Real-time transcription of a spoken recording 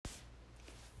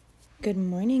Good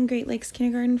morning, Great Lakes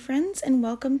Kindergarten friends, and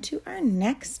welcome to our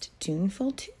next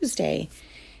Tuneful Tuesday.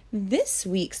 This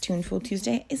week's Tuneful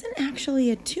Tuesday isn't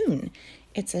actually a tune.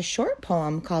 It's a short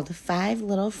poem called 5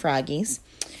 Little Froggies,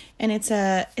 and it's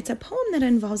a poem that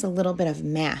involves a little bit of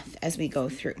math as we go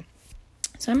through.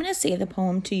 So I'm going to say the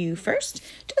poem to you first,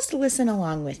 just listen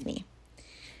along with me.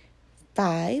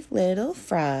 5 little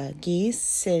froggies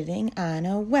sitting on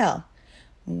a well.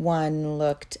 One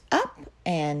looked up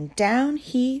and down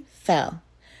he fell.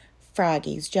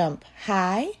 Froggies jump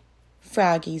high,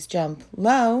 froggies jump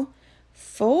low.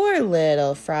 4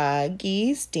 little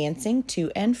froggies dancing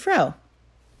to and fro.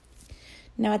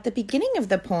 Now at the beginning of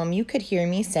the poem, you could hear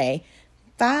me say,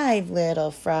 5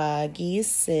 little froggies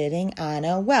sitting on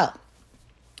a well.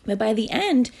 But by the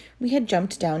end, we had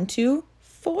jumped down to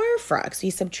 4 frogs. We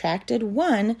subtracted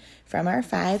 1 from our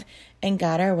 5 and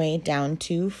got our way down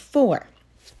to 4.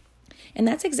 And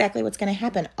that's exactly what's going to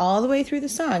happen all the way through the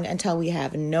song until we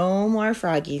have no more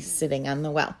froggies sitting on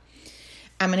the well.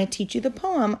 I'm going to teach you the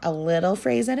poem a little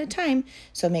phrase at a time,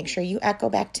 so make sure you echo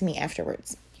back to me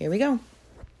afterwards. Here we go.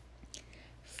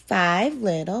 5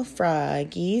 little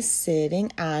froggies sitting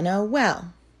on a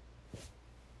well.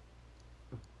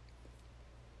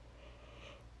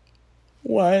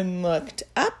 One looked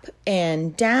up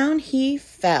and down he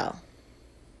fell.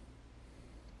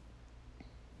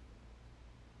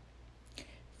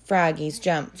 Froggies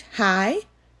jumped high,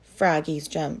 froggies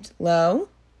jumped low.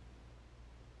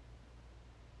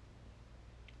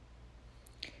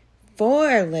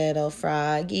 4 little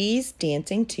froggies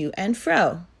dancing to and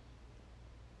fro.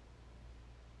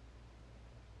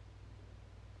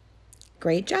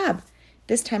 Great job.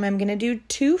 This time I'm going to do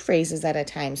 2 phrases at a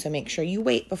time, so make sure you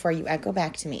wait before you echo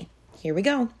back to me. Here we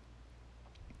go.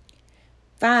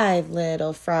 5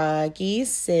 little froggies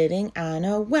sitting on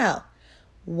a well.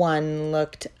 One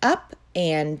looked up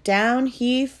and down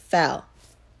he fell.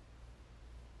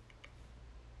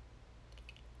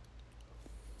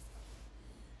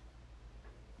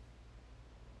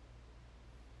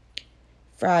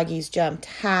 Froggies jumped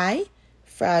high,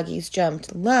 froggies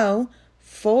jumped low.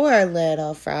 4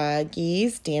 little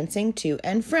froggies dancing to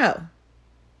and fro.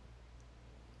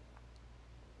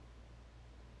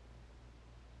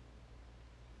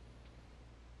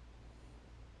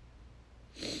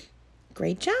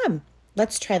 Great job.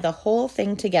 Let's try the whole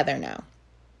thing together now.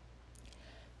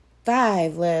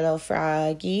 5 little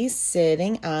froggies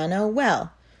sitting on a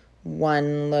well.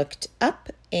 One looked up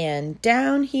and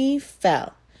down he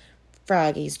fell.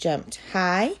 Froggies jumped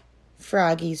high,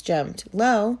 froggies jumped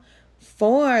low.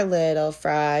 4 little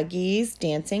froggies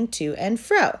dancing to and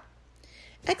fro.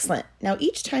 Excellent. Now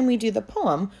each time we do the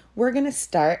poem, we're going to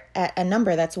start at a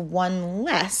number that's 1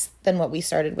 less than what we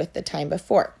started with the time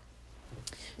before.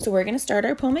 So we're going to start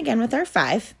our poem again with our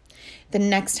 5. The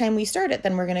next time we start it,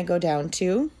 then we're going to go down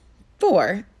to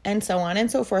 4, and so on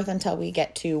and so forth until we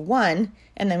get to 1,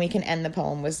 and then we can end the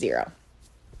poem with 0.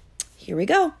 Here we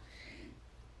go.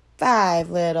 5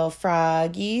 little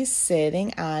froggies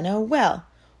sitting on a well.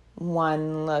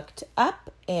 One looked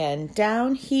up and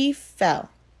down he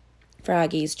fell.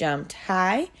 Froggies jumped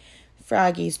high,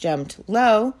 froggies jumped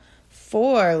low.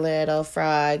 4 little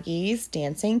froggies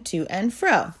dancing to and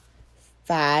fro.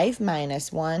 5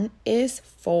 minus 1 is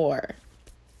 4.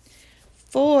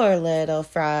 4 little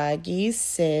froggies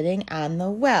sitting on the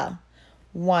well.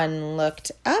 One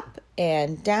looked up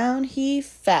and down he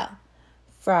fell.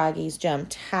 Froggies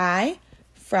jumped high,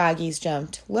 froggies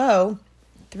jumped low.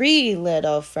 3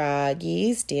 little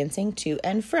froggies dancing to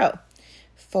and fro.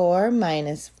 4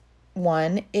 minus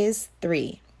 1 is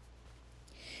 3.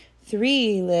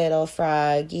 3 little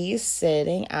froggies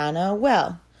sitting on a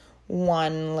well.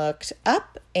 One looked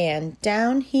up and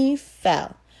down he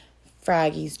fell.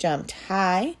 Froggies jumped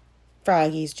high,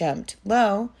 froggies jumped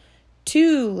low.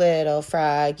 2 little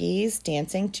froggies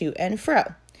dancing to and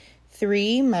fro.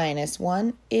 3 minus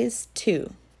 1 is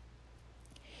 2.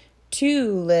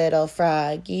 2 little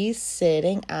froggies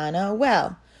sitting on a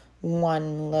well.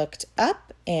 One looked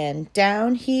up and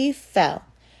down he fell.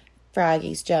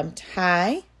 Froggies jumped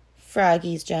high,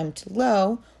 froggies jumped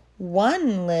low.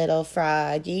 1 little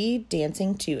froggie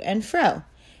dancing to and fro.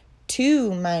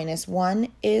 2 minus 1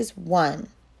 is 1.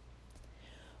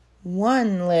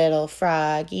 1 little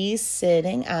froggie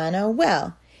sitting on a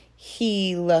well.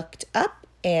 He looked up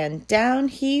and down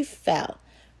he fell.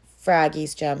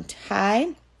 Froggies jumped high,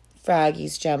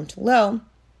 froggies jumped low.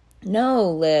 No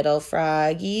little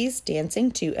froggies dancing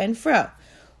to and fro.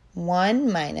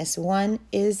 1 minus 1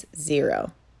 is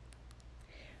 0.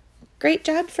 Great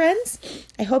job, friends.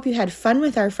 I hope you had fun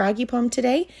with our Froggy poem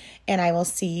today, and I will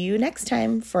see you next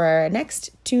time for our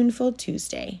next Tuneful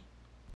Tuesday.